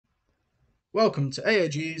Welcome to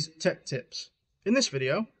AAG's Tech Tips. In this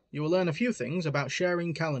video, you will learn a few things about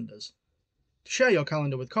sharing calendars. To share your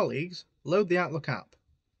calendar with colleagues, load the Outlook app.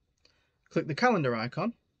 Click the calendar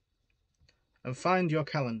icon and find your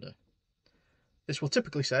calendar. This will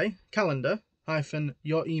typically say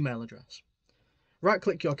calendar-your email address.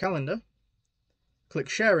 Right-click your calendar, click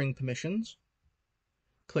Sharing Permissions,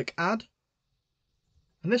 click Add,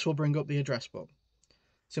 and this will bring up the address book.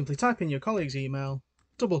 Simply type in your colleague's email,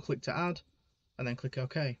 double-click to add, and then click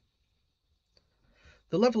OK.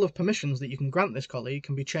 The level of permissions that you can grant this colleague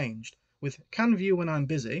can be changed, with Can View When I'm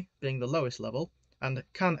Busy being the lowest level and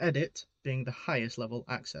Can Edit being the highest level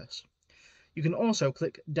access. You can also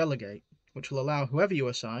click Delegate, which will allow whoever you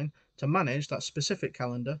assign to manage that specific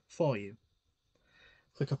calendar for you.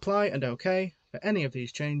 Click Apply and OK for any of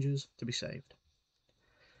these changes to be saved.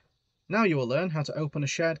 Now you will learn how to open a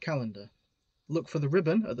shared calendar. Look for the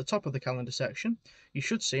ribbon at the top of the calendar section. You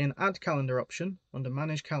should see an Add Calendar option under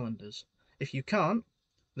Manage Calendars. If you can't,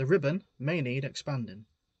 the ribbon may need expanding.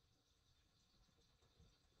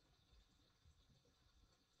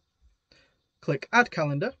 Click Add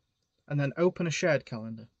Calendar and then open a shared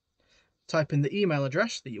calendar. Type in the email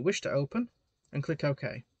address that you wish to open and click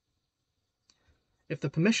OK. If the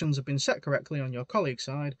permissions have been set correctly on your colleague's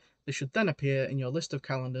side, they should then appear in your list of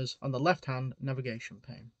calendars on the left-hand navigation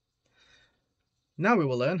pane. Now we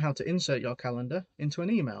will learn how to insert your calendar into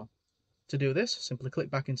an email. To do this, simply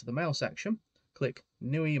click back into the Mail section, click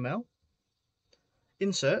New Email,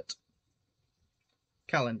 Insert,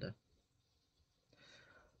 Calendar.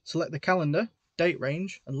 Select the calendar, date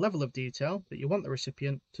range, and level of detail that you want the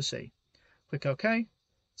recipient to see. Click OK,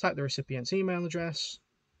 type the recipient's email address,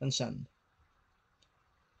 and send.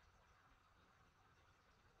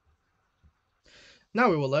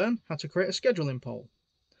 Now we will learn how to create a scheduling poll.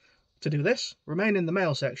 To do this, remain in the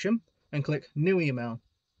Mail section and click New Email.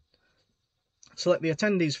 Select the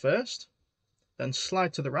attendees first, then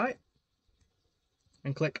slide to the right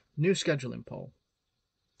and click New Scheduling Poll.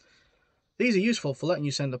 These are useful for letting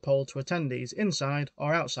you send a poll to attendees inside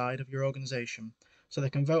or outside of your organisation, so they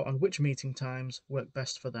can vote on which meeting times work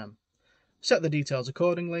best for them. Set the details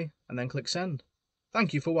accordingly and then click Send.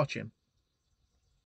 Thank you for watching.